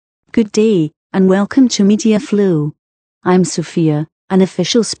Good day, and welcome to MediaFlow. I'm Sophia, an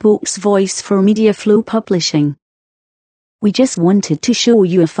official spokesvoice for MediaFlow Publishing. We just wanted to show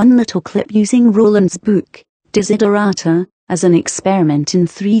you a fun little clip using Roland's book, Desiderata, as an experiment in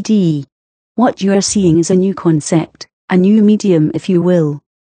 3D. What you are seeing is a new concept, a new medium if you will.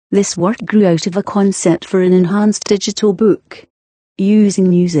 This work grew out of a concept for an enhanced digital book. Using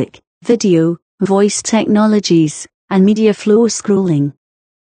music, video, voice technologies, and MediaFlow scrolling.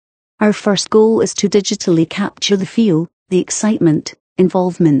 Our first goal is to digitally capture the feel, the excitement,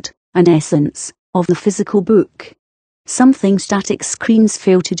 involvement, and essence of the physical book. Something static screens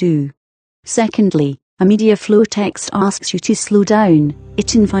fail to do. Secondly, a MediaFlow text asks you to slow down,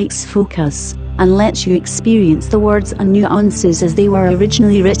 it invites focus, and lets you experience the words and nuances as they were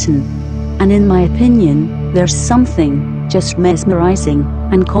originally written. And in my opinion, there's something just mesmerizing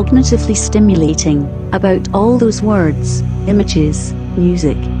and cognitively stimulating about all those words, images,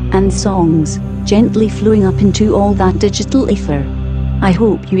 music, and songs, gently flowing up into all that digital ether. I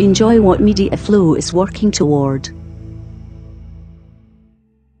hope you enjoy what MediaFlow is working toward.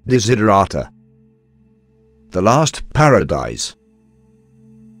 Desiderata. The Last Paradise.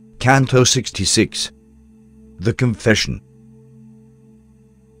 Canto 66. The Confession.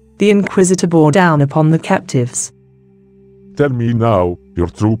 The Inquisitor bore down upon the captives. Tell me now your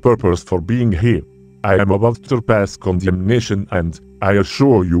true purpose for being here. I am about to pass condemnation, and I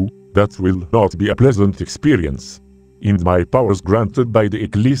assure you that will not be a pleasant experience. In my powers granted by the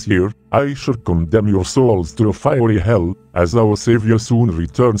Ecclesia, I shall condemn your souls to a fiery hell, as our Savior soon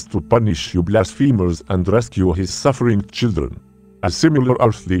returns to punish you blasphemers and rescue his suffering children. A similar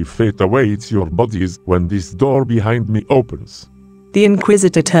earthly fate awaits your bodies when this door behind me opens. The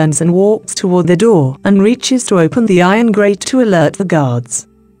Inquisitor turns and walks toward the door and reaches to open the iron grate to alert the guards.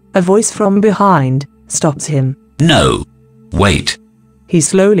 A voice from behind stops him. No. Wait. He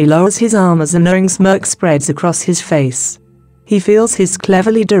slowly lowers his arm as a knowing smirk spreads across his face. He feels his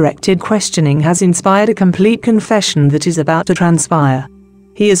cleverly directed questioning has inspired a complete confession that is about to transpire.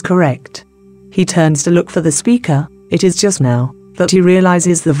 He is correct. He turns to look for the speaker. It is just now that he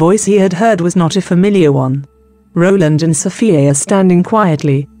realizes the voice he had heard was not a familiar one. Roland and Sophia are standing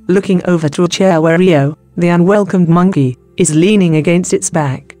quietly, looking over to a chair where Rio, the unwelcomed monkey, is leaning against its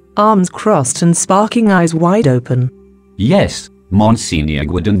back, arms crossed and sparking eyes wide open. Yes, Monsignor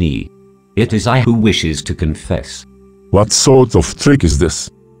Guidoni. It is I who wishes to confess. What sort of trick is this?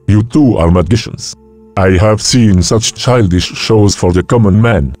 You two are magicians. I have seen such childish shows for the common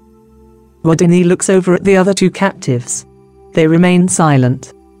man. Guidoni looks over at the other two captives. They remain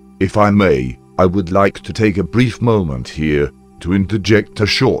silent. If I may, I would like to take a brief moment here to interject a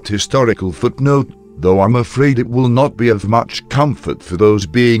short historical footnote, though I'm afraid it will not be of much comfort for those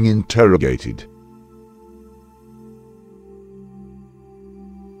being interrogated.